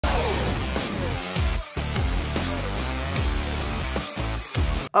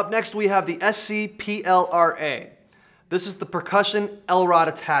Up next we have the SC-PLRA. This is the percussion L-rod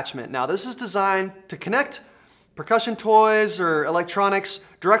attachment. Now this is designed to connect percussion toys or electronics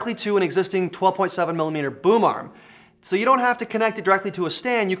directly to an existing 12.7mm boom arm. So you don't have to connect it directly to a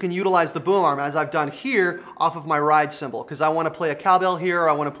stand, you can utilize the boom arm as I've done here off of my ride cymbal, because I want to play a cowbell here or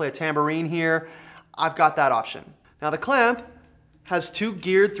I want to play a tambourine here. I've got that option. Now the clamp has two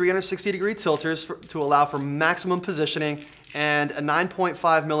geared 360-degree tilters to allow for maximum positioning and a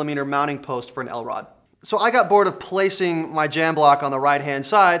 9.5mm mounting post for an L-rod. So I got bored of placing my jam block on the right-hand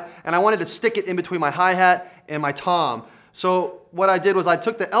side, and I wanted to stick it in between my hi-hat and my tom. So what I did was I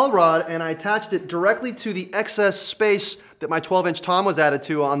took the L-rod and I attached it directly to the excess space that my 12-inch tom was added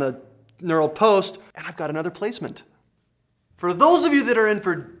to on the knurled post, and I've got another placement. For those of you that are in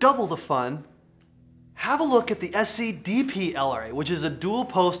for double the fun, have a look at the SC-DPLRA, which is a dual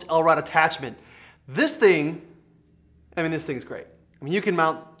post L-rod attachment. This thing is great. I mean, you can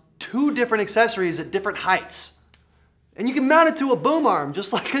mount two different accessories at different heights. And you can mount it to a boom arm,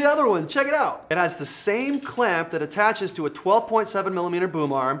 just like the other one. Check it out. It has the same clamp that attaches to a 12.7mm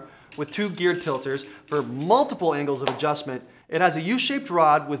boom arm with two geared tilters for multiple angles of adjustment. It has a U-shaped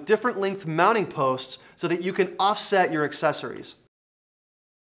rod with different length mounting posts so that you can offset your accessories.